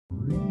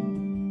Hello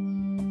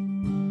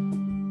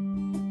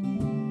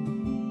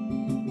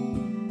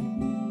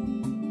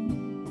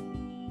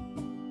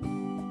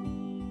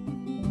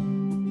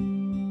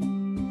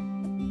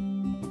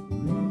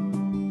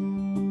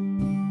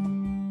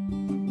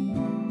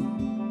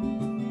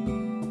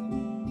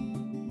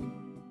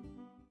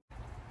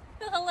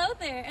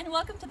there, and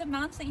welcome to the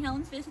Mount St.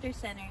 Helens Visitor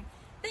Center.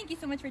 Thank you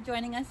so much for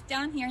joining us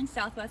down here in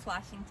Southwest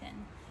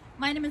Washington.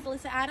 My name is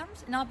Alysa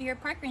Adams, and I'll be your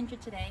park ranger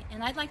today,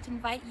 and I'd like to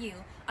invite you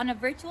on a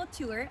virtual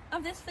tour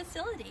of this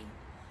facility.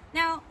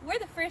 Now, we're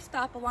the first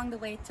stop along the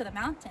way to the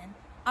mountain,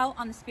 out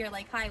on the Spirit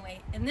Lake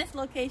Highway, and this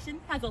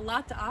location has a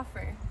lot to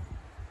offer.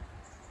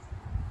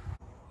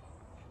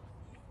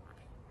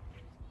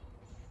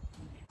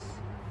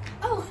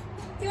 Oh,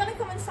 do you want to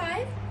come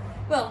inside?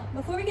 Well,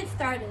 before we get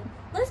started,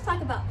 let's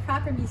talk about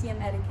proper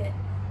museum etiquette.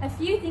 A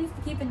few things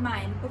to keep in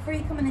mind before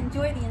you come and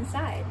enjoy the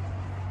inside.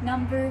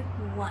 Number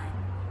 1,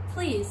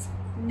 please,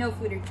 no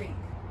food or drink.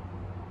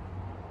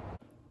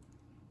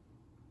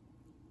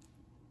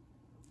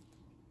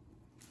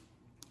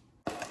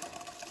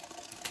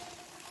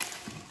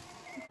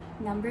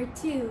 Number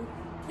 2,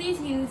 please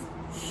use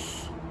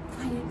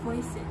quiet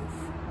voices.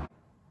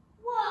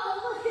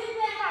 Whoa, look at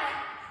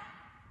that!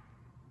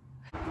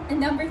 And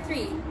number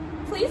 3,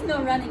 please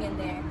no running in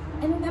there.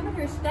 And remember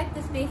to respect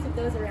the space of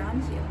those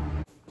around you.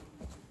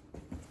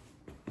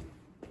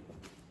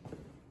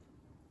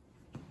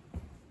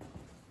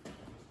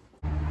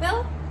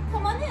 Well,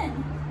 come on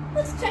in.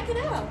 Let's check it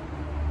out.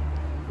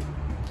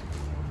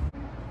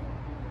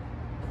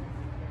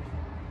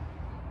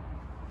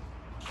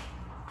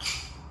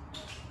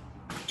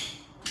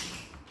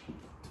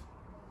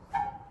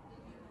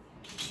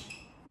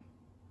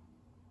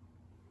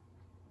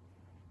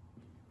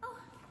 Oh,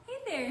 hey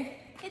there.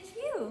 It's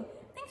you.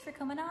 Thanks for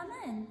coming on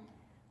in.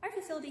 Our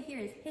facility here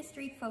is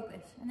history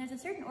focused, and there's a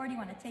certain order you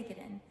want to take it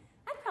in.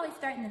 I'd probably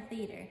start in the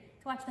theater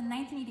to watch the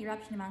 1980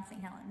 eruption of Mount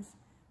St. Helens.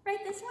 Right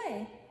this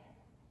way.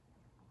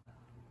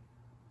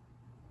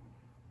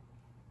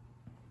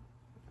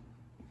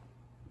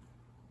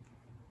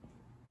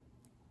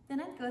 Then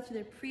I'd go to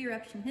the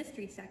pre-eruption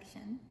history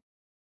section,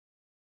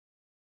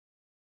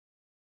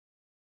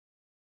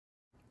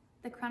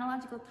 the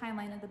chronological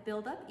timeline of the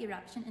build-up,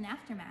 eruption, and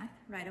aftermath,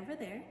 right over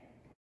there,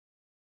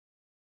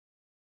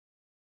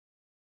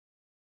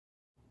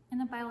 and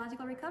the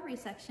biological recovery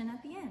section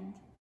at the end.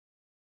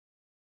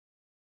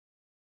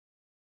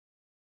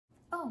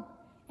 Oh,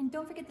 and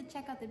don't forget to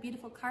check out the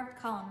beautiful carved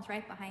columns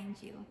right behind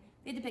you.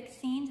 They depict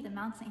scenes of the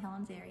Mount St.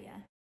 Helens area.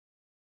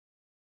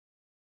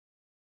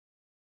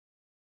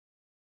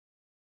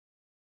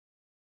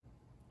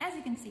 As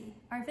you can see,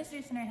 our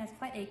visitor center has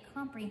quite a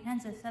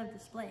comprehensive set of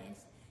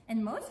displays,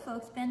 and most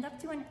folks spend up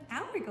to an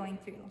hour going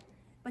through.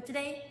 But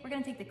today, we're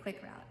going to take the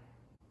quick route.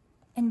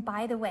 And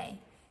by the way,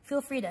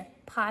 feel free to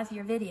pause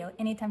your video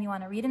anytime you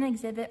want to read an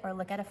exhibit or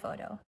look at a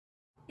photo.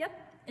 Yep,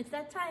 it's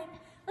that time.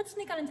 Let's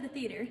sneak on into the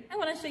theater. I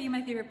want to show you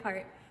my favorite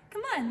part.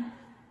 Come on.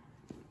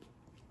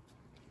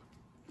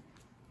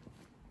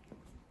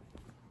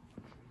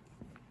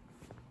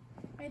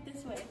 Right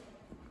this way.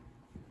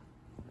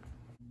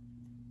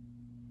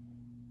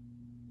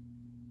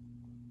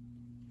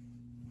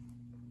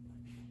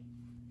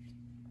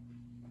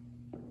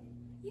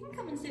 You can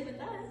come and sit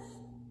with us.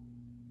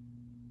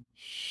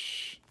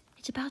 Shh,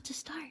 it's about to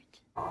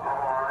start. Oh,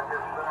 I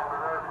just felt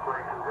an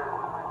earthquake.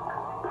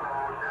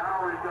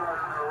 Now we got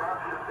an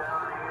eruption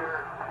down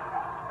here.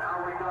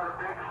 Now we got a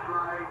big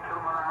slide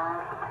coming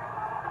off.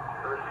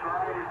 The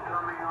slide is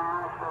coming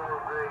off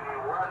of the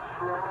west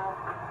slope.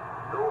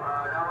 So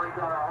now we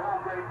got a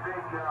whole big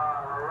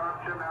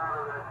eruption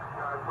out of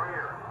the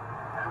crater.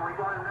 And we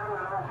got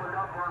another that opened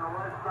up on the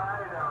west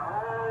side. The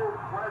whole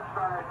west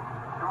side,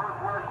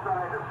 northwest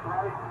side is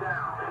sliding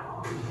down.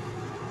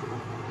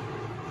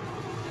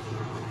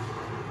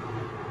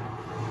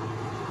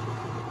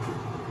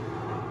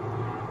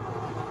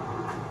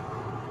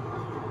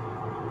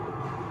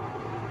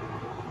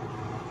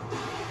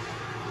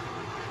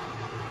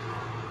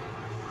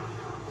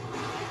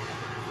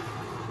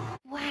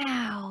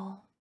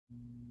 Wow.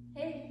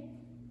 Hey,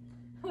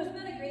 wasn't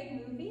that a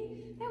great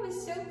movie? That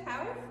was so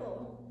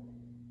powerful.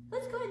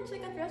 Let's go ahead and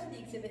check out the rest of the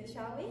exhibit,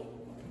 shall we?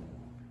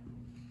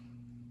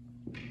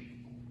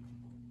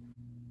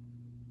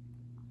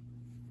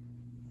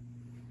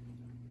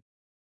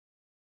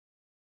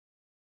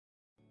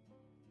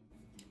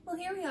 Well,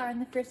 here we are in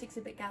the first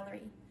exhibit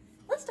gallery.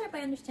 Let's start by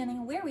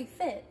understanding where we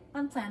fit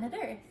on planet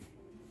Earth.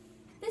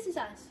 This is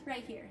us,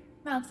 right here,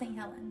 Mount St.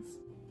 Helens.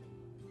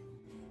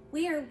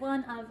 We are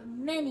one of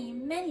many,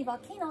 many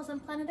volcanoes on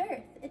planet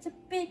Earth. It's a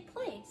big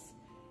place.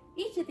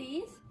 Each of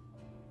these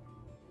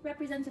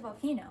represents a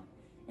volcano,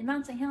 and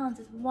Mount St. Helens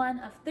is one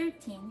of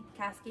 13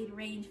 Cascade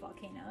Range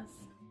volcanoes.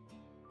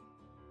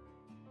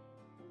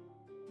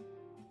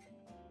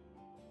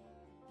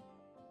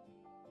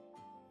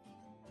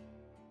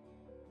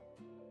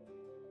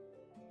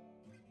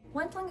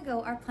 Once long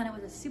ago, our planet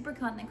was a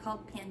supercontinent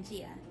called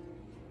Pangaea.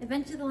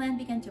 Eventually, the land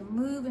began to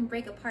move and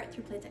break apart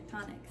through plate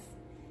tectonics.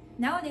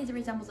 Nowadays, it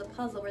resembles a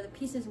puzzle where the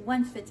pieces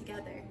once fit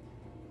together.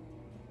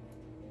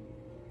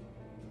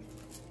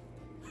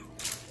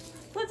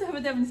 Let's have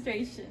a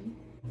demonstration.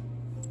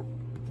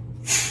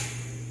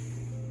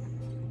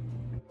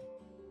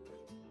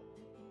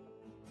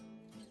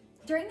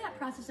 During that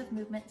process of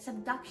movement,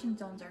 subduction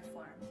zones are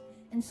formed,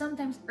 and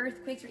sometimes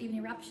earthquakes or even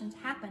eruptions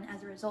happen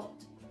as a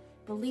result.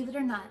 Believe it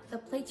or not, the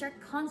plates are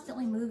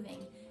constantly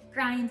moving,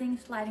 grinding,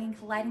 sliding, and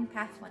colliding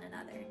past one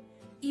another.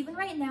 Even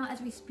right now as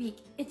we speak,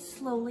 it's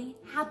slowly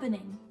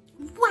happening.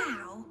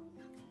 Wow!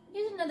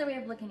 Here's another way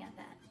of looking at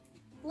that.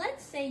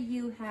 Let's say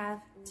you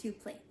have two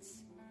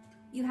plates.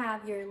 You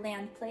have your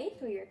land plate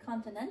or your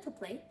continental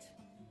plate,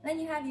 and then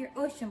you have your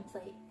ocean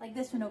plate, like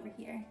this one over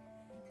here.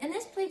 And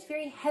this plate's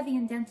very heavy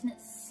and dense, and it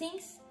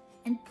sinks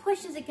and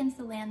pushes against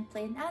the land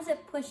plate, and as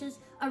it pushes,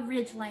 a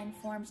ridge line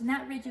forms, and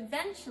that ridge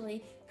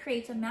eventually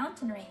creates a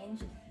mountain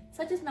range,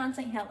 such as Mount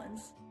St.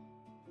 Helens,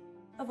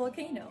 a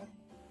volcano.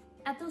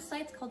 At those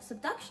sites called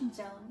subduction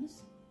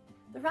zones,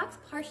 the rocks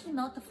partially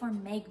melt to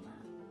form magma.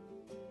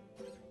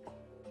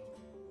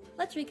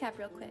 Let's recap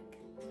real quick.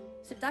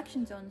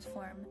 Subduction zones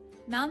form,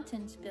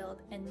 mountains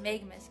build, and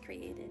magma is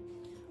created.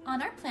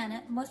 On our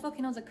planet, most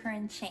volcanoes occur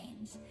in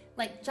chains,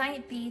 like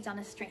giant beads on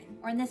a string,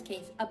 or in this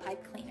case, a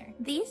pipe cleaner.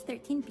 These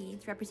 13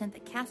 beads represent the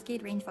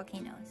Cascade Range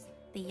volcanoes.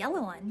 The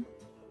yellow one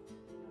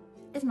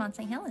is Mount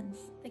St. Helens.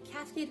 The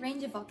Cascade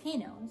Range of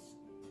volcanoes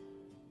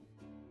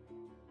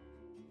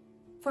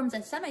forms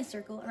a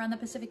semicircle around the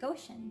Pacific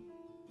Ocean,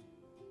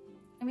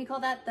 and we call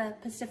that the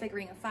Pacific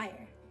Ring of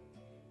Fire.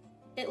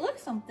 It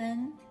looks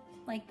something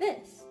like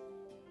this,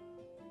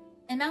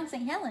 and Mount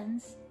St.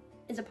 Helens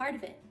is a part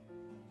of it.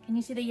 Can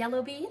you see the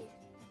yellow bead?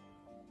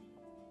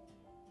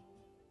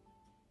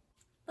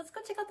 Let's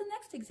go check out the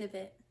next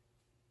exhibit.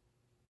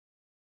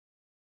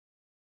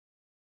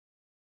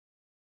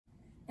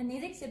 In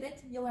these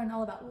exhibits, you'll learn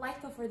all about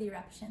life before the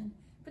eruption,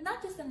 but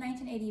not just the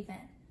 1980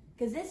 event,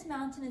 because this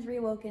mountain is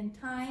reawoken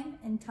time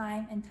and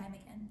time and time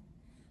again.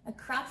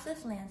 Across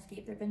this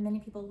landscape, there have been many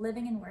people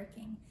living and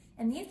working,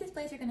 and these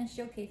displays are going to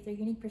showcase their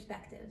unique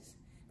perspectives: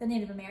 the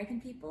Native American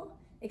people,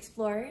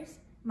 explorers,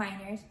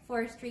 miners,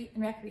 forestry,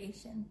 and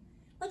recreation.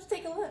 Let's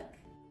take a look.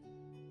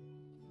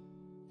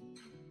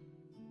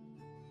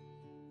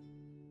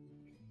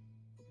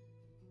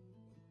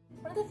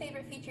 One of the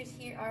favorite features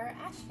here are our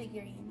ash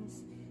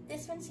figurines.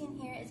 This one seen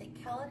here is a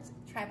Cowlitz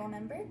tribal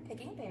member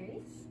picking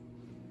berries.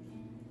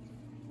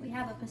 We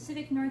have a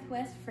Pacific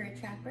Northwest fur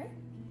trapper,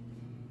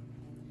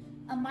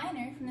 a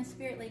miner from the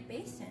Spirit Lake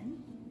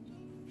Basin.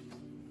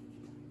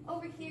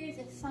 Over here is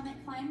a summit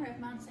climber of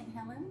Mount St.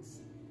 Helens,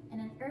 and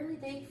an early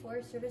day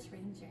Forest Service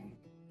ranger.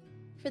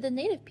 For the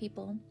Native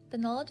people, the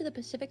knowledge of the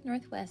Pacific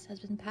Northwest has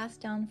been passed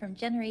down from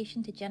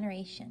generation to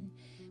generation,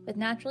 with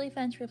natural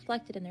events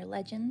reflected in their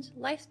legends,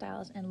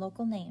 lifestyles, and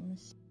local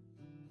names.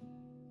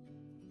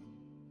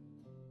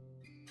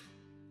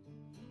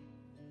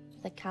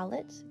 The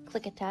Cowlitz,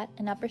 Klickitat,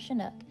 and Upper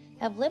Chinook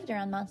have lived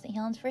around Mount St.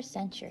 Helens for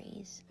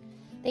centuries.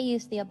 They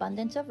used the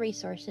abundance of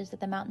resources that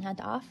the mountain had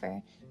to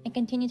offer and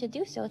continue to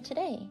do so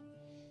today.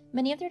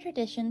 Many of their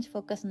traditions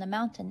focus on the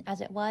mountain as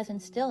it was and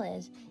still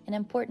is an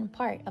important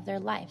part of their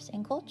lives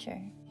and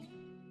culture.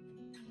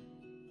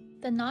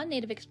 The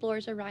non-native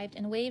explorers arrived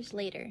in waves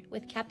later,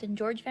 with Captain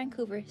George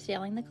Vancouver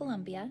sailing the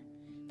Columbia,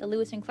 the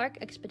Lewis and Clark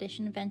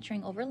expedition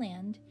venturing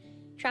overland,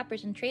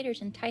 trappers and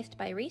traders enticed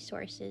by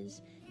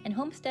resources, and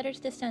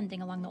homesteaders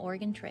descending along the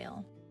Oregon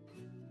Trail.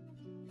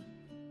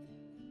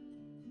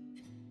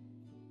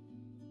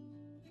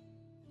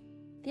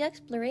 The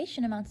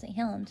exploration of Mount St.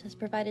 Helens has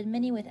provided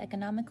many with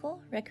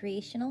economical,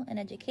 recreational, and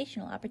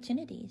educational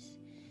opportunities.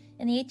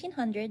 In the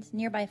 1800s,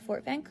 nearby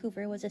Fort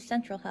Vancouver was a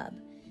central hub,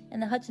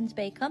 and the Hudson's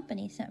Bay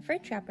Company sent fur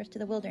trappers to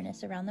the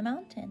wilderness around the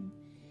mountain.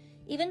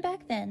 Even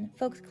back then,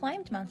 folks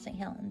climbed Mount St.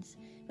 Helens,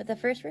 with the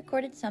first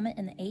recorded summit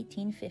in the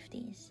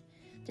 1850s.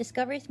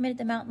 Discoveries made at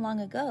the mountain long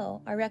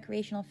ago are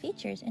recreational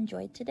features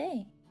enjoyed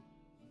today.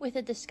 With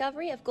the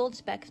discovery of gold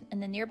specks in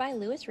the nearby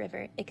Lewis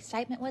River,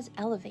 excitement was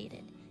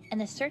elevated, and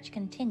the search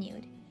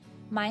continued.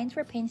 Mines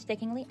were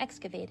painstakingly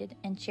excavated,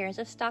 and shares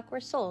of stock were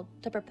sold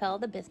to propel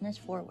the business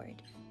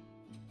forward.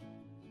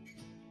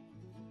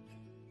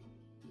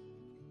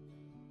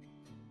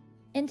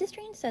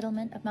 Industry and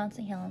settlement of Mount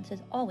St. Helens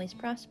has always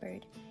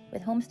prospered,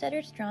 with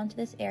homesteaders drawn to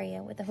this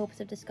area with the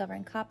hopes of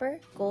discovering copper,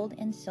 gold,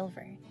 and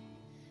silver.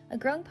 A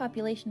growing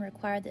population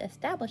required the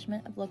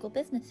establishment of local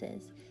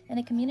businesses, and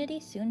a community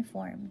soon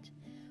formed.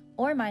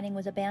 Ore mining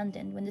was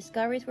abandoned when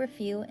discoveries were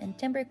few and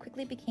timber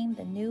quickly became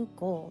the new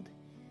gold.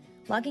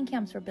 Logging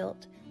camps were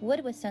built,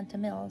 wood was sent to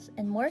mills,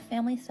 and more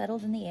families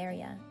settled in the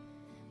area.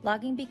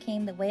 Logging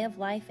became the way of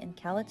life in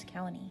Cowlitz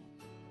County.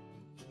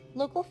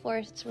 Local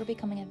forests were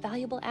becoming a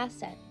valuable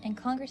asset, and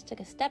Congress took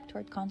a step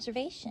toward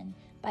conservation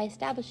by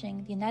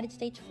establishing the United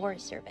States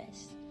Forest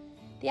Service.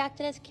 They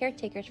acted as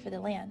caretakers for the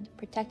land,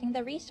 protecting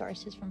the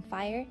resources from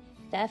fire,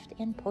 theft,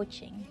 and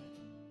poaching.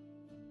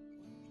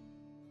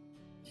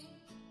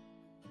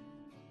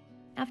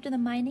 After the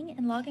mining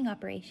and logging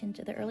operations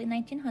of the early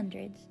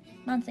 1900s,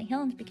 Mount St.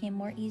 Helens became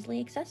more easily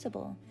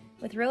accessible,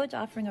 with roads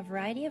offering a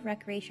variety of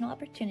recreational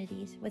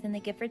opportunities within the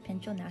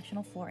Gifford-Pinchot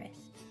National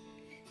Forest.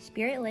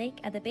 Spirit Lake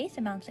at the base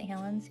of Mount St.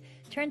 Helens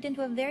turned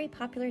into a very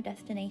popular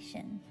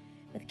destination.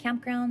 With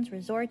campgrounds,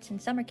 resorts, and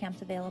summer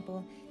camps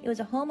available, it was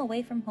a home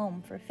away from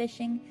home for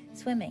fishing,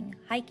 swimming,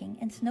 hiking,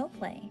 and snow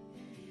play.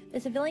 The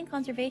Civilian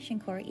Conservation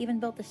Corps even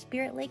built the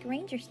Spirit Lake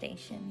Ranger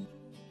Station.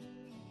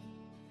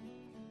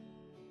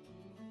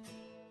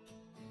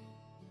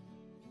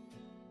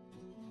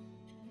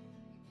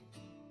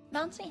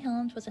 Mount St.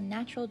 Helens was a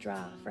natural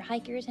draw for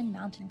hikers and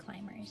mountain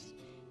climbers.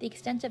 The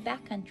extensive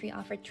backcountry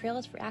offered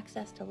trails for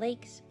access to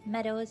lakes,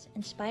 meadows,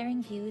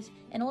 inspiring views,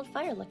 and old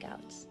fire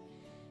lookouts.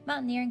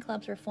 Mountaineering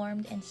clubs were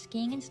formed and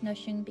skiing and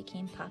snowshoeing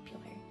became popular.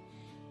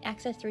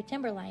 Access through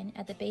timberline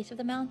at the base of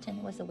the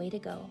mountain was the way to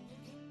go.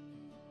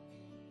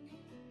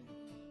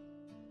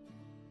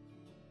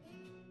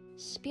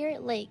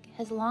 Spirit Lake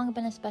has long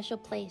been a special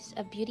place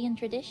of beauty and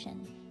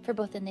tradition for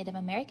both the Native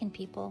American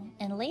people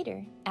and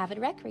later, avid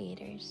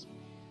recreators.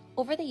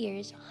 Over the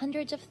years,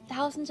 hundreds of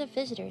thousands of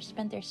visitors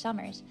spent their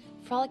summers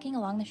frolicking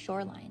along the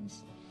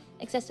shorelines.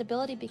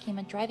 Accessibility became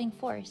a driving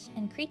force,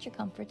 and creature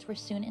comforts were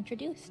soon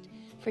introduced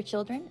for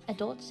children,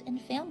 adults,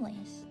 and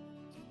families.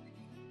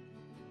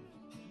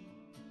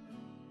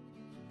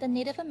 The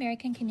Native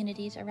American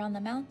communities around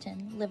the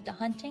mountain lived a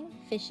hunting,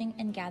 fishing,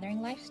 and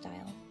gathering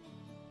lifestyle.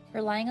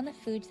 Relying on the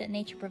foods that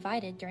nature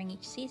provided during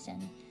each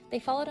season, they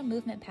followed a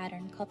movement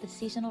pattern called the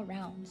seasonal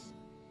rounds.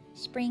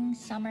 Spring,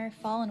 summer,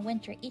 fall, and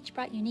winter each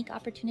brought unique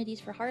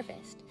opportunities for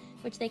harvest,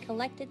 which they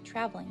collected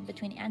traveling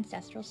between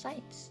ancestral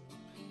sites.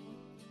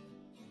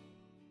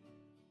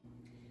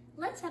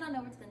 Let's head on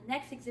over to the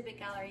next exhibit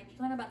gallery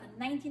to learn about the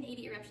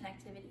 1980 eruption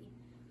activity.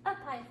 Up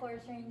high,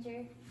 Forest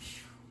Ranger.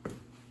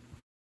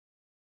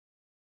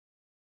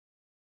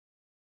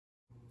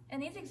 In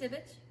these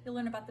exhibits, you'll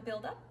learn about the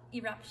buildup,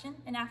 eruption,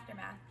 and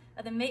aftermath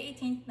of the May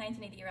 18,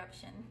 1980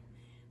 eruption.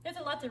 There's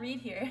a lot to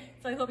read here,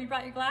 so I hope you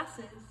brought your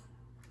glasses.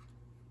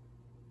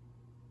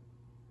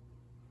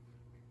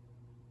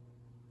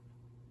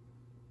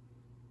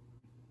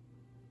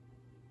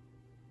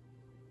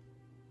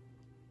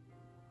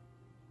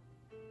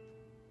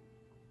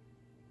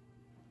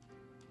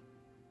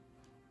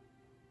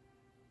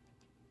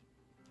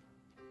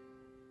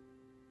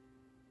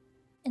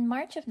 In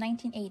March of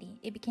 1980,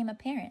 it became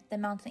apparent that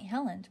Mount St.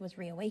 Helens was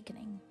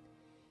reawakening.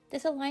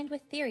 This aligned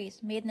with theories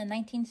made in the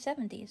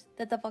 1970s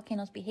that the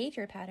volcano's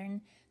behavior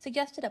pattern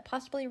suggested a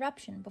possible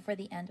eruption before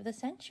the end of the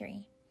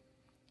century.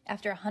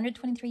 After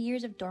 123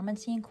 years of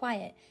dormancy and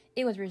quiet,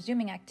 it was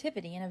resuming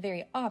activity in a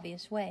very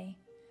obvious way.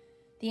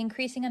 The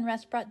increasing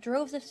unrest brought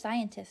droves of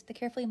scientists to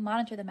carefully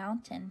monitor the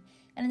mountain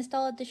and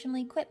install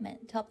additional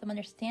equipment to help them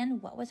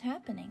understand what was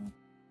happening.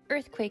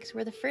 Earthquakes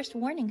were the first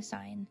warning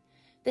sign.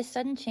 This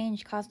sudden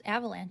change caused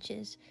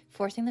avalanches,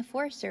 forcing the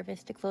Forest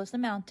Service to close the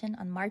mountain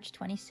on March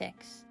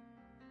 26.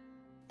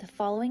 The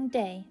following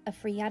day, a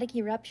phreatic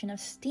eruption of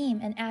steam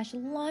and ash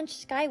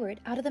launched skyward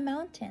out of the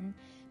mountain,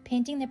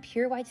 painting the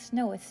pure white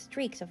snow with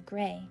streaks of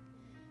gray.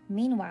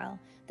 Meanwhile,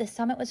 the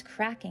summit was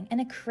cracking and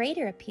a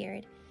crater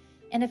appeared.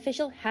 An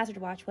official hazard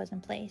watch was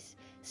in place,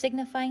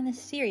 signifying the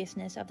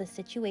seriousness of the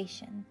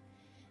situation.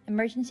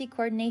 Emergency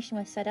coordination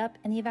was set up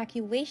and the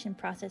evacuation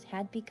process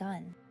had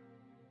begun.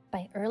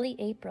 By early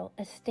April,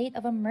 a state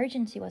of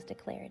emergency was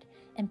declared,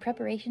 and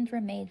preparations were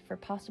made for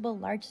possible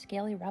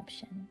large-scale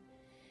eruption.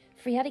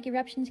 Phreatic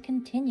eruptions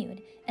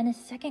continued, and a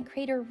second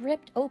crater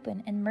ripped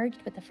open and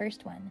merged with the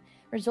first one,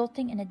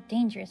 resulting in a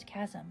dangerous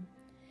chasm.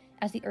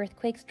 As the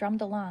earthquakes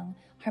drummed along,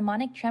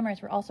 harmonic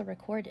tremors were also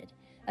recorded,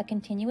 a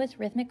continuous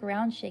rhythmic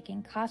ground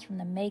shaking caused from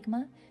the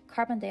magma,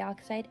 carbon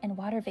dioxide, and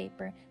water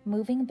vapor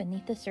moving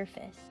beneath the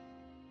surface.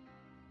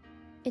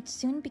 It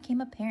soon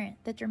became apparent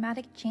that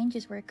dramatic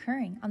changes were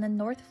occurring on the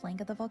north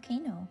flank of the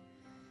volcano.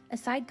 A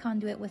side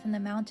conduit within the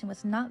mountain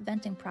was not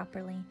venting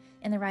properly,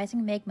 and the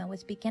rising magma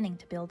was beginning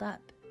to build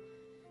up.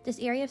 This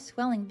area of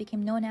swelling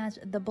became known as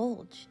the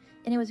bulge,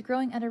 and it was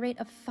growing at a rate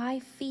of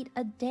 5 feet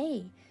a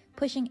day,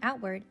 pushing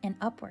outward and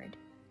upward.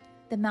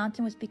 The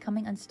mountain was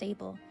becoming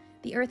unstable,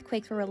 the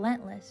earthquakes were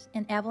relentless,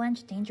 and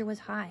avalanche danger was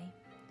high.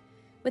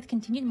 With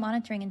continued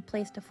monitoring in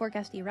place to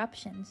forecast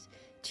eruptions,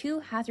 2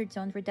 hazard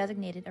zones were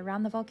designated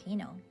around the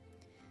volcano.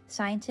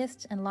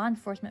 Scientists and law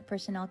enforcement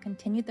personnel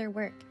continued their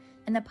work,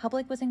 and the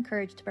public was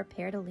encouraged to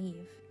prepare to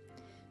leave.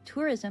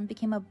 Tourism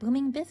became a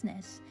booming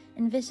business,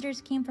 and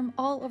visitors came from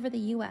all over the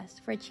U.S.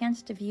 for a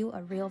chance to view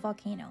a real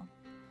volcano.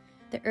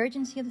 The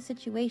urgency of the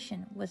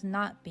situation was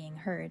not being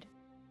heard.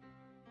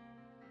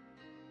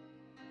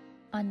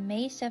 On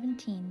May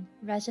 17,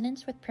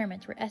 residents with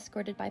permits were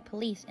escorted by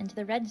police into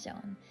the red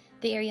zone,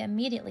 the area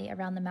immediately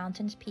around the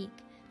mountain's peak,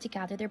 to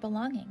gather their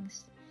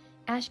belongings.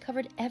 Ash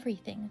covered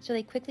everything, so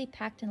they quickly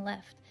packed and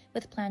left,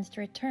 with plans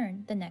to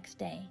return the next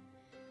day.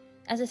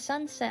 As the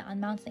sun set on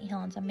Mount St.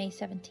 Helens on May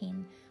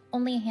 17,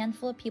 only a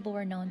handful of people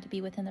were known to be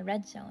within the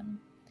red zone.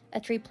 A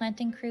tree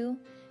planting crew,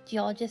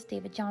 geologist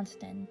David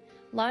Johnston,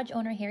 lodge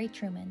owner Harry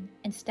Truman,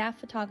 and staff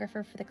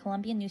photographer for the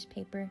Columbia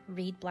newspaper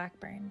Reed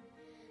Blackburn.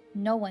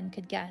 No one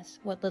could guess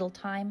what little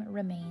time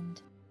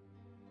remained.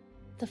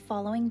 The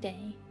following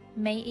day,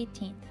 May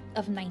 18th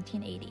of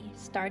 1980,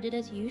 started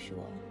as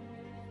usual.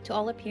 To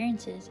all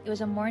appearances, it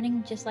was a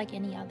morning just like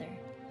any other.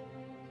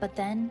 But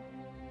then,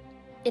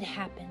 it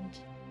happened.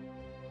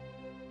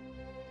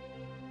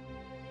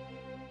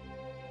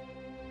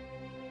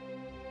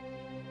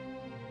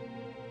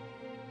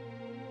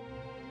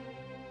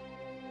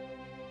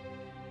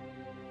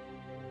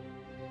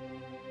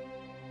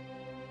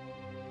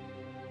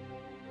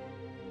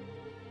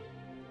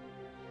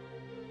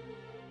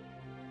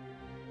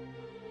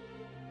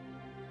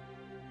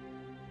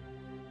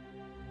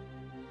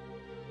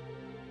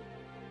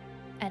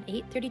 At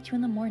 8:32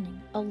 in the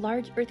morning, a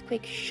large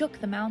earthquake shook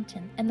the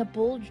mountain and the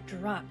bulge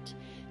dropped,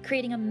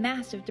 creating a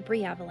massive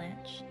debris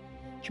avalanche.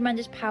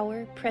 Tremendous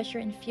power, pressure,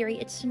 and fury,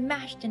 it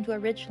smashed into a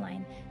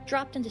ridgeline,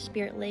 dropped into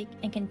Spirit Lake,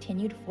 and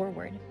continued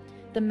forward.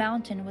 The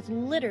mountain was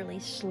literally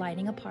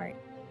sliding apart.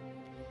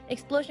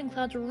 Explosion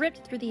clouds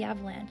ripped through the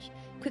avalanche,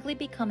 quickly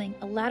becoming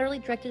a laterally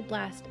directed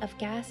blast of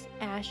gas,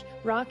 ash,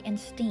 rock, and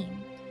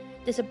steam.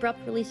 This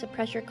abrupt release of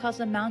pressure caused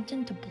the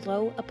mountain to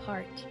blow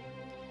apart.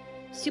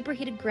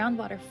 Superheated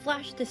groundwater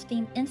flashed the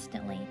steam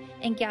instantly,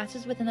 and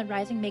gases within the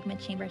rising magma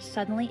chamber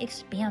suddenly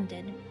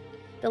expanded.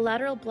 The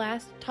lateral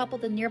blast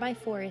toppled the nearby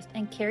forest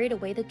and carried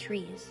away the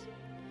trees.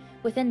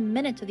 Within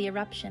minutes of the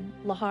eruption,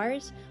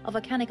 lahars, a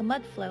volcanic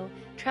mud flow,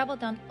 traveled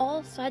down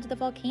all sides of the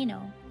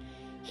volcano.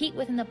 Heat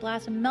within the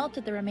blast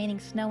melted the remaining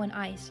snow and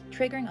ice,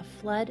 triggering a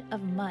flood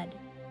of mud.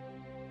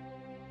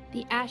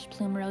 The ash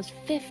plume rose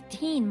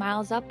 15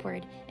 miles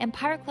upward, and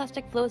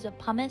pyroclastic flows of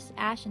pumice,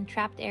 ash, and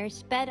trapped air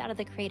sped out of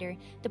the crater,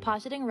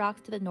 depositing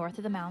rocks to the north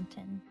of the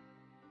mountain.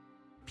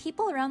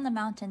 People around the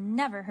mountain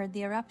never heard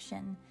the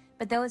eruption,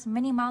 but those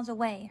many miles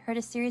away heard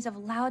a series of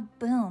loud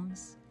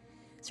booms.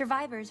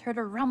 Survivors heard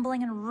a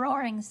rumbling and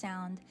roaring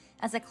sound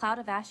as a cloud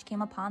of ash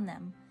came upon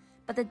them,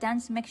 but the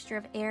dense mixture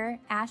of air,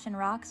 ash, and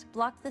rocks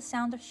blocked the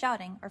sound of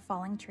shouting or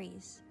falling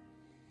trees.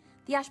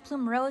 The ash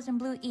plume rose and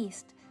blew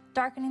east,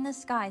 darkening the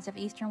skies of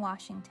eastern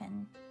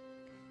Washington.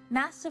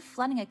 Massive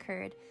flooding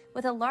occurred,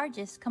 with the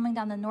largest coming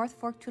down the North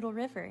Fork Toutle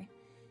River.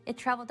 It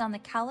traveled down the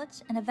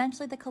Cowlitz and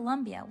eventually the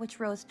Columbia, which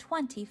rose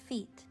 20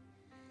 feet.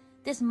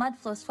 This mud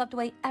flow swept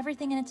away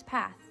everything in its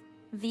path: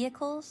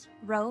 vehicles,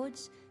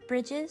 roads,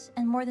 bridges,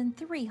 and more than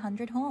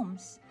 300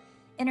 homes.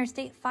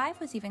 Interstate 5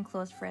 was even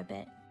closed for a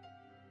bit.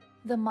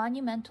 The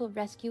monumental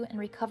rescue and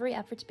recovery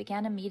efforts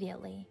began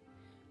immediately.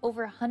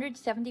 Over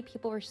 170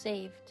 people were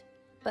saved,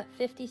 but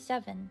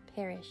 57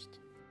 perished.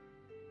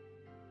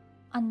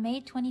 On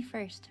May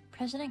 21st,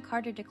 President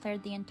Carter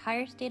declared the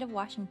entire state of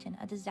Washington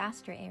a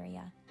disaster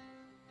area.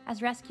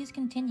 As rescues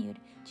continued,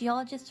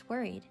 geologists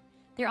worried.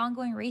 Their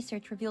ongoing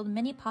research revealed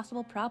many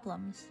possible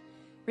problems.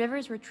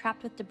 Rivers were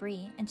trapped with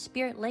debris, and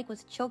Spirit Lake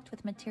was choked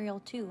with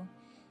material too.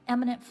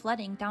 Imminent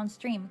flooding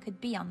downstream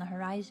could be on the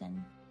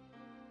horizon.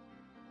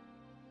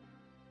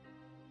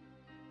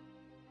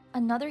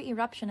 Another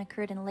eruption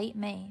occurred in late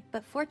May,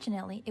 but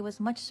fortunately it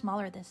was much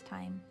smaller this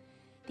time.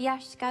 The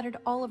ash scattered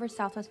all over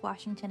southwest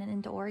Washington and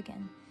into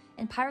Oregon,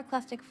 and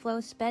pyroclastic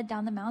flows sped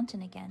down the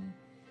mountain again.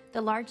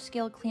 The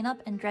large-scale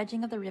cleanup and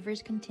dredging of the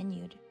rivers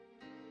continued.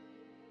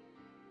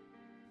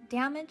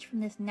 Damage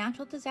from this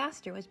natural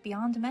disaster was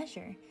beyond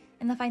measure,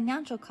 and the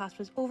financial cost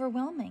was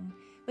overwhelming,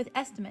 with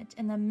estimates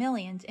in the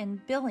millions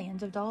and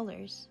billions of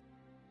dollars.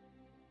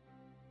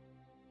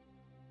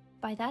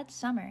 By that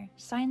summer,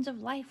 signs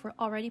of life were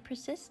already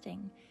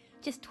persisting.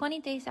 Just 20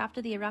 days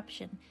after the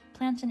eruption,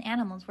 plants and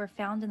animals were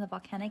found in the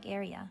volcanic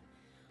area.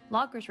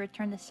 Loggers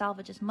returned to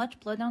salvage as much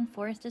blowdown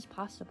forest as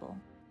possible.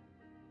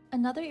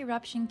 Another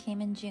eruption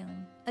came in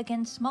June,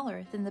 again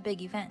smaller than the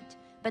big event,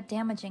 but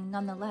damaging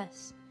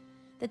nonetheless.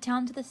 The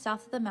town to the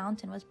south of the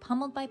mountain was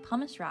pummeled by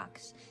pumice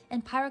rocks,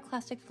 and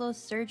pyroclastic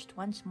flows surged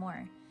once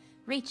more,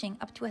 reaching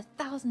up to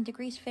 1,000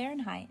 degrees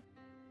Fahrenheit.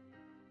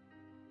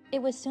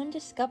 It was soon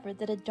discovered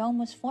that a dome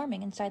was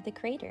forming inside the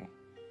crater.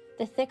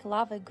 The thick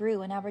lava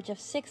grew an average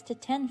of 6 to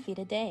 10 feet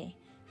a day,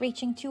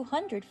 reaching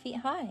 200 feet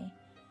high.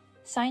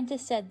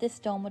 Scientists said this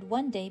dome would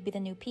one day be the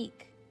new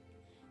peak.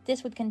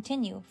 This would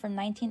continue from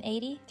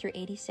 1980 through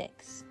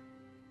 86.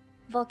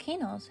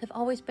 Volcanoes have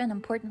always been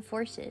important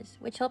forces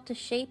which help to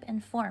shape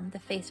and form the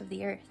face of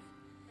the Earth.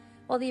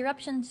 While the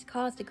eruptions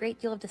caused a great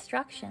deal of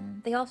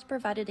destruction, they also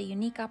provided a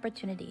unique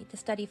opportunity to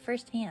study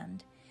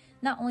firsthand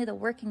not only the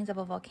workings of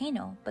a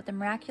volcano, but the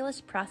miraculous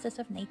process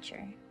of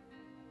nature.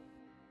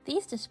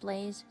 These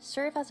displays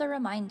serve as a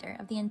reminder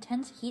of the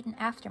intense heat and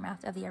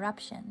aftermath of the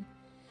eruption.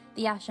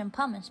 The ash and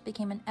pumice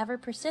became an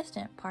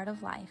ever-persistent part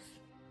of life.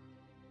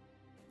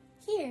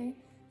 Here,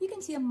 you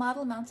can see a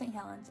model Mount St.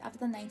 Helens after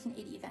the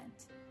 1980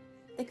 event.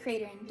 The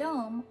crater and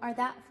dome are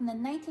that from the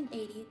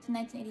 1980 to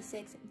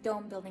 1986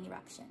 dome-building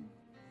eruption.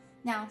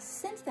 Now,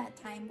 since that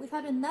time, we've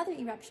had another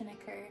eruption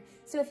occur,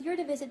 so if you were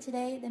to visit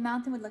today, the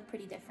mountain would look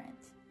pretty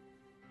different.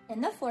 In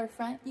the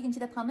forefront, you can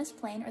see the pumice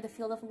plain or the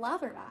field of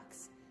lava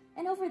rocks,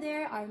 and over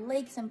there are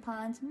lakes and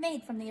ponds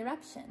made from the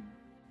eruption.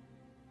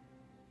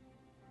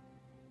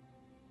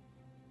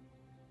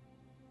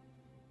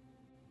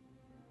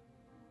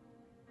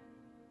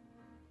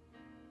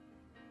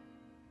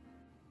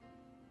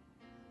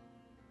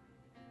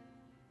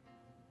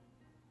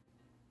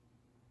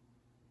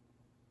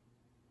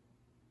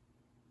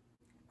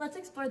 Let's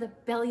explore the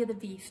belly of the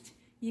beast.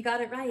 You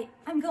got it right.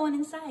 I'm going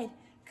inside.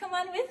 Come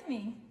on with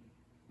me.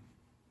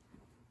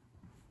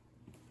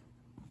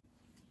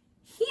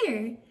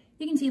 Here,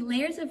 you can see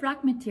layers of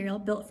rock material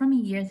built from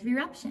years of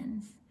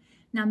eruptions.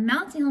 Now,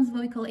 Mount St. Helens is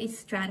what we call a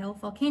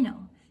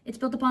stratovolcano. It's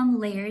built upon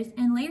layers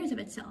and layers of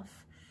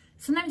itself.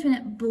 Sometimes when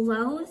it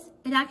blows,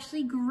 it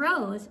actually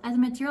grows as the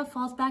material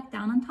falls back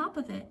down on top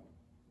of it.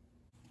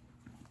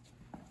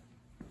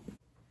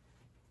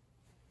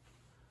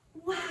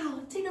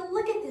 Wow, take a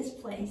look at this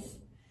place.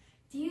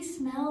 Do you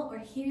smell or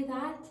hear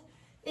that?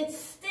 It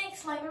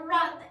stinks like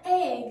rotten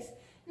eggs,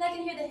 and I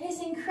can hear the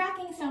hissing,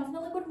 cracking sound from the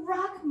liquid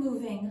rock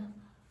moving.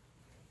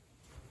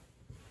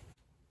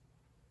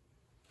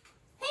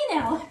 Hey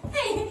now,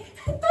 hey,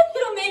 don't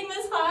you don't make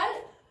this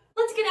hot.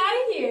 Let's get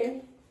out of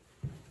here.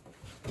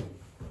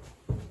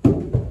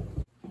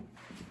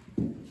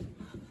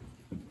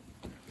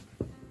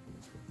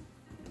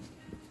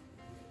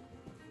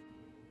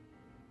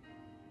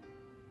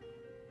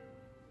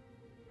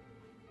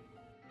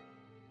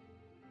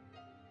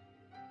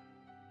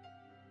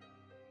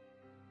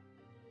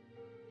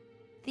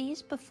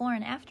 These before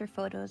and after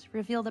photos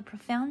reveal the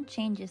profound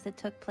changes that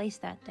took place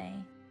that day.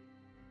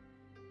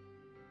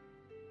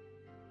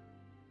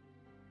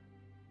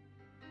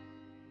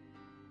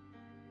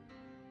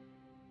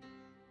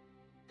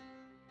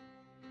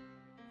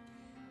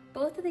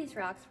 Both of these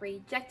rocks were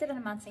ejected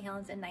on Mount St.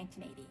 Helens in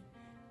 1980.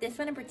 This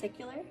one in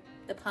particular,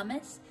 the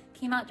pumice,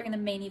 came out during the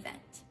main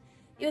event.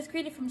 It was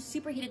created from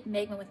superheated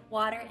magma with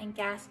water and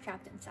gas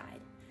trapped inside.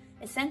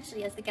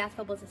 Essentially, as the gas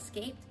bubbles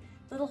escaped,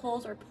 little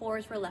holes or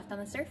pores were left on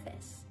the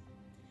surface.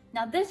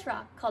 Now this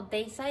rock, called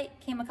dacite,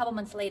 came a couple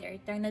months later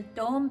during the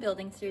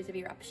dome-building series of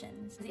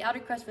eruptions. As the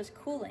outer crust was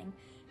cooling,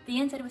 the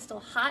inside was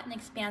still hot and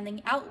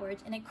expanding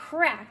outwards, and it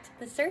cracked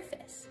the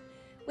surface.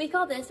 We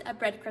call this a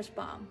bread crust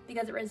bomb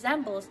because it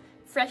resembles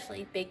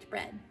freshly baked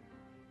bread.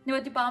 Know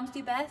what do bombs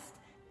do best?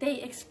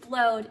 They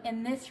explode,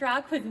 and this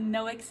rock was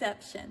no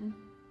exception.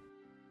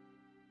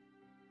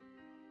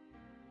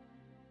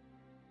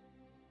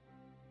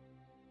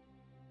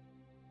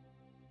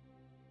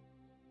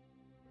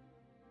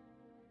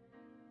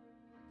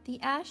 The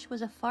ash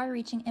was a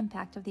far-reaching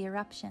impact of the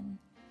eruption.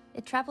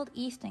 It traveled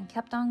east and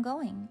kept on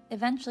going,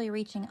 eventually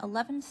reaching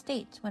 11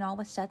 states when all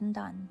was said and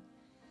done.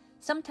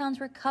 Some towns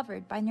were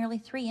covered by nearly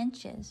 3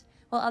 inches,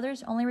 while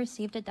others only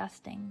received a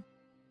dusting.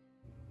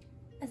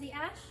 As the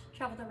ash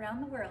traveled around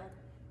the world,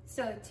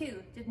 so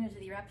too did news of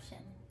the eruption,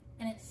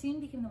 and it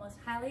soon became the most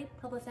highly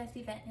publicized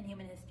event in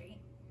human history.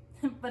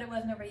 But it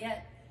wasn't over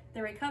yet.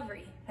 The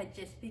recovery had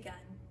just begun.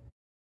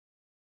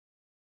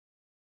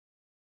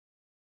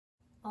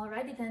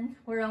 Alrighty then,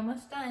 we're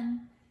almost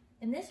done.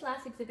 In this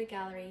last exhibit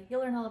gallery,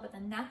 you'll learn all about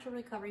the natural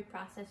recovery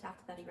process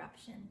after that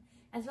eruption,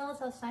 as well as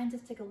how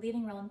scientists took a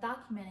leading role in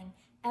documenting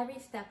every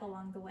step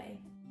along the way.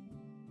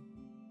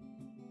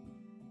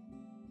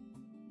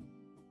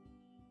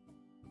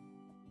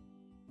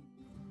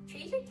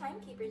 Trees are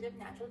timekeepers of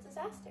natural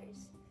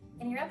disasters.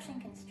 An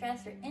eruption can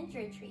stress or injure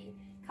a tree,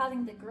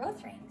 causing the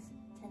growth rings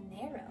to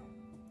narrow.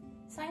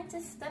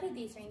 Scientists studied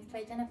these rings to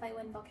identify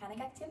when volcanic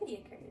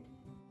activity occurred.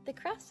 The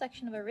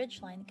cross-section of a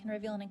ridgeline can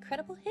reveal an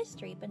incredible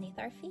history beneath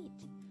our feet.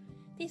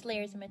 These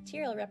layers of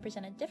material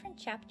represent a different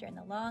chapter in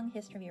the long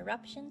history of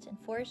eruptions and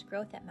forest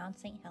growth at Mount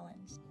St.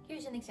 Helens.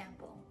 Here's an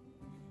example.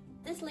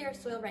 This layer of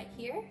soil right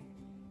here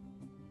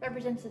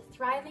represents the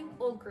thriving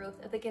old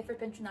growth of the Gifford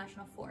Pinchot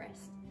National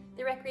Forest,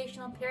 the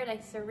recreational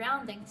paradise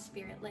surrounding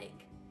Spirit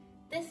Lake.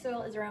 This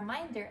soil is a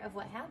reminder of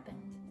what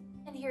happened.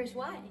 And here's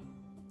why.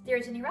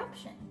 There's an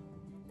eruption,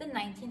 the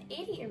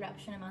 1980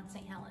 eruption of Mount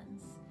St.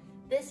 Helens.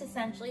 This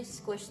essentially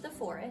squished the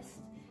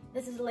forest.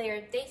 This is a layer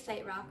of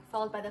dacite rock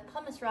followed by the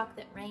pumice rock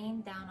that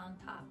rained down on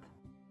top.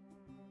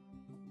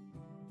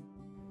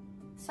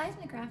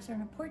 Seismographs are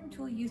an important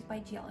tool used by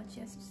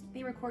geologists.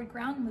 They record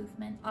ground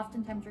movement,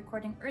 oftentimes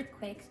recording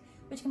earthquakes,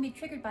 which can be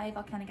triggered by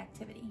volcanic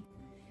activity.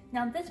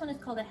 Now this one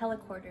is called a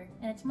helicorder,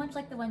 and it's much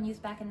like the one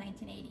used back in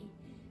 1980.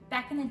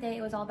 Back in the day,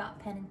 it was all about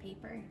pen and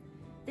paper.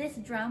 This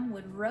drum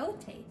would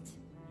rotate,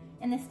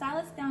 and the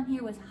stylus down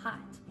here was hot.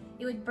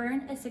 It would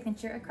burn a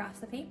signature across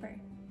the paper.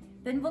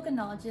 Then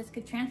volcanologists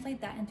could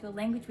translate that into a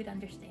language we'd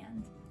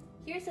understand.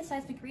 Here's the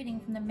seismic reading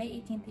from the May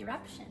 18th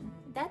eruption.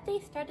 That day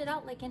started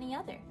out like any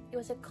other. It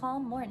was a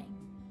calm morning,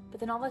 but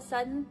then all of a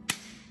sudden,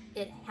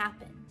 it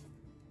happened.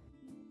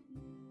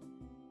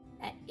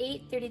 At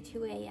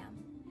 8:32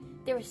 a.m.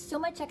 There was so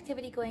much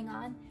activity going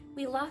on,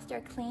 we lost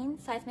our clean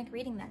seismic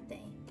reading that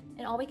day,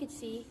 and all we could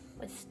see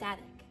was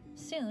static.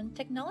 Soon,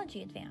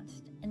 technology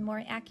advanced, and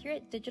more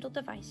accurate digital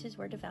devices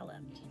were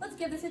developed. Let's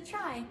give this a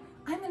try.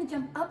 I'm gonna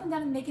jump up and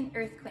down and make an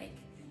earthquake.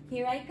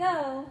 Here I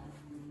go.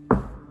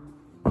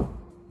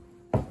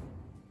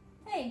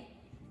 Hey,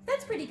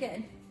 that's pretty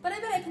good, but I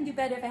bet I can do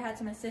better if I had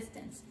some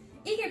assistance.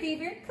 Eager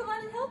Beaver, come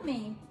on and help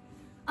me.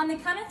 On the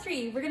count of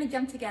 3, we're gonna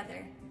jump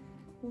together.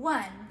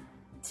 1,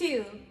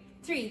 2,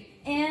 3,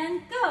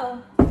 and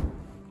go.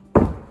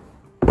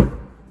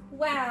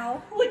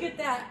 Wow, look at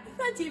that.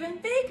 That's even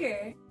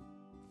bigger.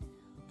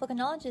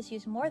 Volcanologists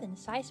use more than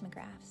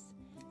seismographs.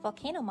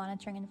 Volcano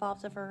monitoring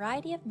involves a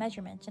variety of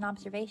measurements and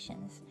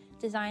observations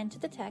designed to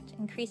detect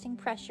increasing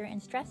pressure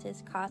and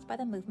stresses caused by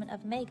the movement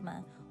of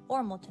magma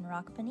or molten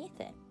rock beneath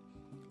it.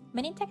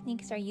 Many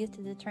techniques are used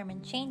to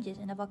determine changes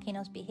in a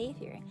volcano's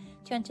behavior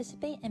to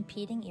anticipate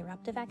impeding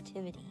eruptive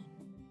activity.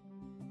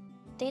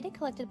 Data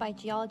collected by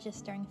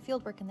geologists during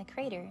fieldwork in the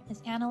crater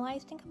is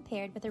analyzed and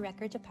compared with the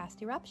records of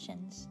past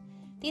eruptions.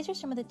 These are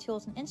some of the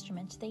tools and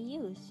instruments they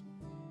use.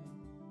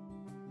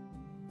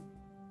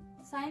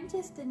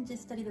 Scientists didn't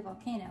just study the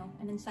volcano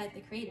and inside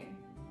the crater.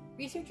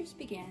 Researchers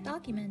began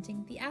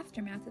documenting the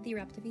aftermath of the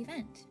eruptive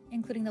event,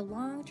 including the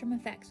long-term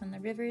effects on the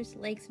rivers,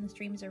 lakes, and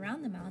streams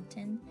around the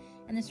mountain,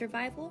 and the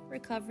survival,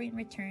 recovery, and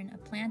return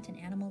of plant and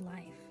animal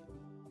life.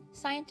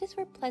 Scientists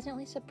were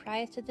pleasantly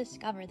surprised to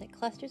discover that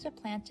clusters of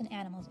plants and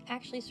animals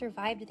actually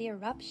survived the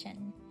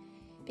eruption.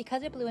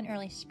 Because it blew in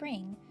early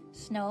spring,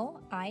 snow,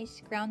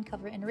 ice, ground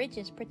cover, and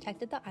ridges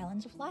protected the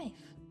islands of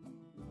life.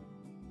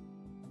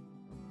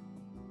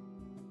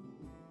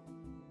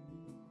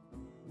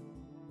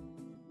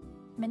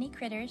 Many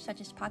critters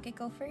such as pocket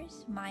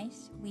gophers,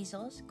 mice,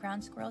 weasels,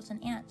 ground squirrels,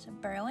 and ants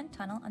burrow and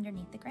tunnel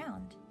underneath the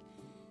ground.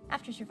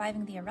 After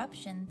surviving the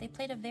eruption, they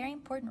played a very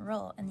important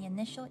role in the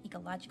initial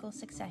ecological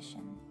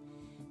succession.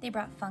 They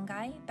brought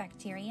fungi,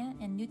 bacteria,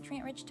 and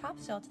nutrient-rich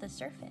topsoil to the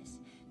surface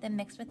that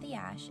mixed with the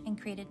ash and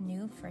created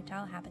new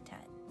fertile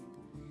habitat.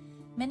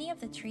 Many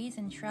of the trees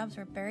and shrubs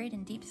were buried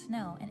in deep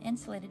snow and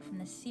insulated from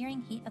the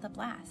searing heat of the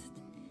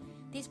blast.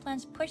 These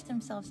plants pushed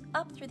themselves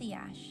up through the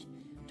ash.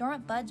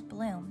 Dormant buds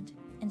bloomed,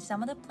 and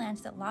some of the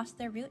plants that lost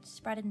their roots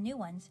sprouted new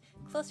ones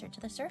closer to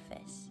the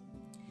surface.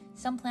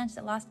 Some plants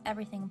that lost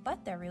everything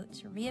but their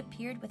roots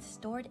reappeared with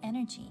stored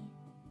energy.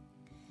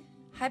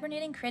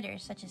 Hibernating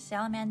critters such as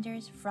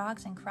salamanders,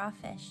 frogs, and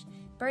crawfish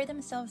buried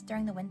themselves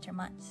during the winter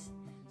months,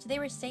 so they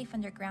were safe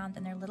underground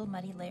in their little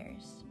muddy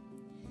lairs.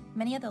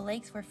 Many of the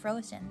lakes were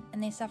frozen,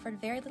 and they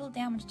suffered very little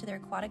damage to their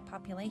aquatic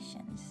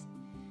populations.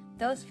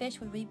 Those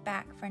fish would be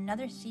back for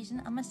another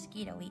season of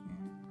mosquito-eaten.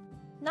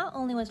 Not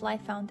only was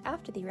life found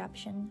after the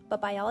eruption,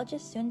 but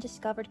biologists soon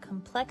discovered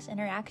complex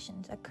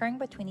interactions occurring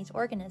between these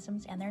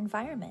organisms and their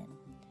environment.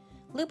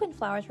 Lupin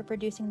flowers were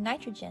producing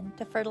nitrogen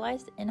to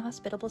fertilize the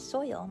inhospitable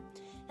soil,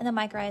 and the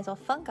mycorrhizal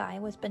fungi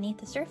was beneath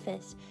the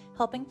surface,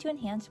 helping to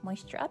enhance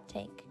moisture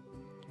uptake.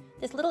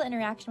 This little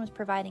interaction was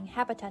providing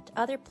habitat to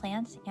other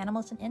plants,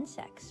 animals, and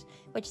insects,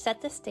 which set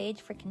the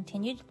stage for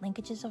continued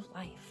linkages of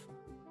life.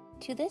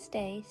 To this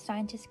day,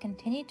 scientists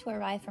continue to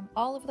arrive from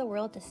all over the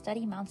world to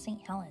study Mount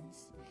St.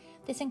 Helens.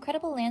 This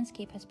incredible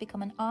landscape has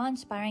become an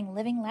awe-inspiring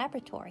living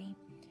laboratory.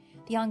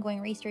 The ongoing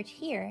research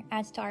here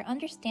adds to our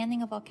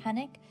understanding of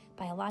volcanic,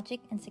 biologic,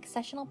 and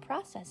successional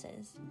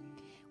processes.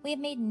 We have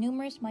made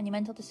numerous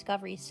monumental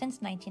discoveries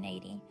since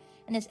 1980,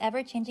 and this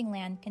ever-changing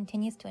land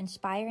continues to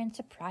inspire and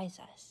surprise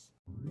us.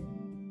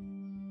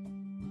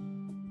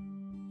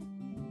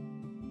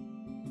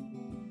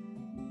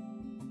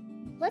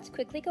 Let's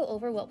quickly go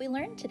over what we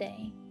learned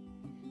today.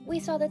 We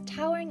saw the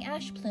towering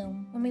ash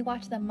plume when we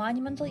watched the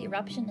monumental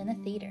eruption in a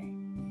theater.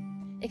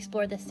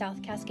 Explored the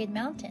South Cascade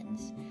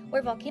Mountains,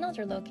 where volcanoes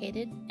are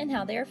located and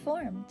how they are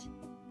formed.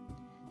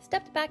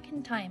 Stepped back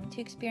in time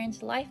to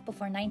experience life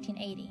before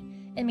 1980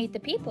 and meet the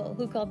people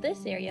who called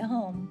this area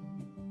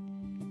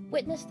home.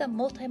 Witnessed the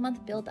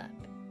multi-month buildup,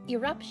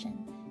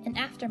 eruption, and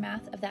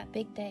aftermath of that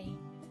big day,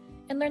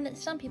 and learned that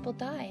some people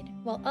died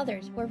while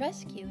others were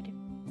rescued.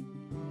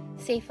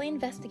 Safely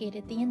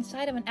investigated the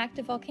inside of an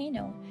active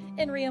volcano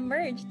and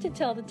re-emerged to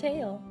tell the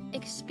tale.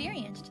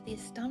 Experienced the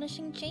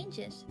astonishing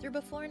changes through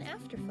before and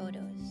after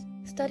photos.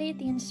 Studied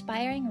the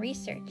inspiring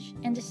research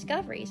and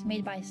discoveries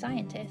made by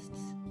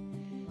scientists.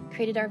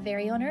 Created our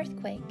very own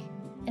earthquake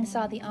and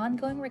saw the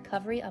ongoing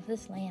recovery of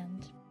this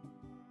land.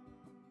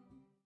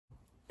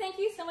 Thank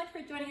you so much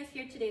for joining us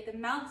here today at the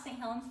Mount St.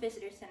 Helens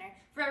Visitor Center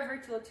for our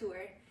virtual tour.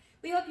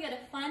 We hope you had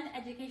a fun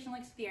educational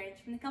experience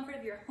from the comfort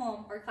of your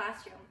home or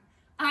classroom.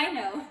 I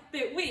know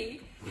that we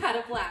had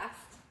a blast.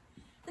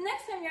 The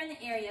next time you're in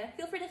the area,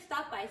 feel free to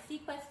stop by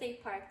Sequest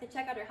State Park to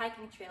check out our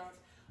hiking trails,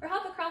 or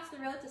hop across the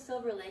road to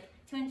Silver Lake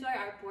to enjoy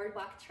our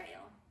boardwalk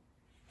trail.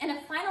 And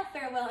a final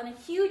farewell and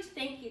a huge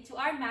thank you to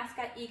our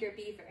mascot, Eager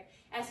Beaver,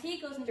 as he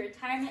goes into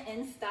retirement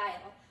in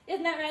style.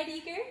 Isn't that right,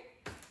 Eager?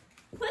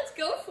 Let's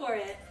go for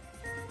it.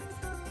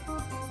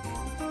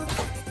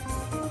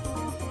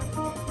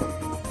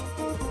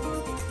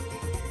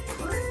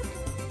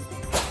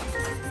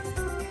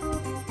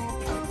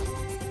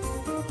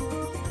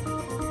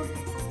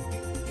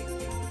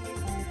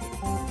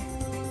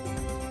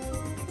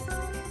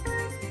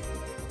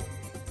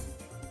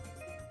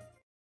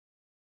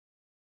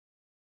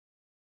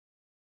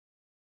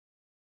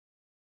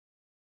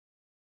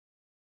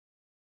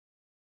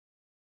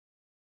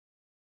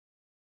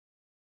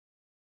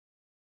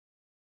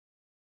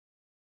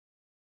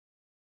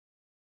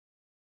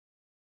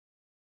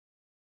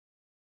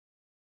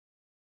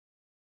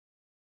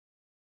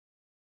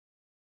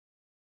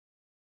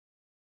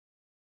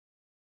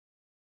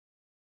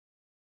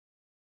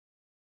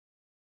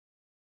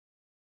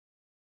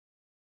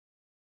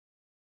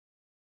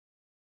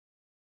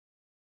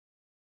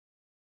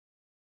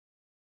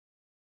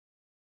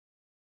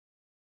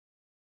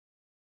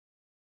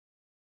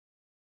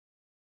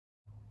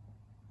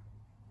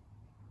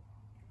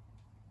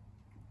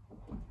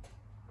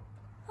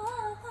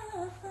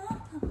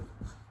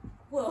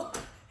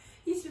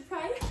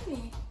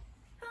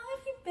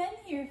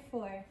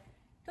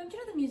 don't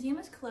you know the museum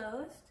is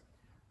closed?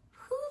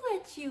 Who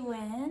let you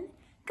in?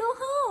 Go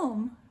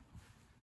home.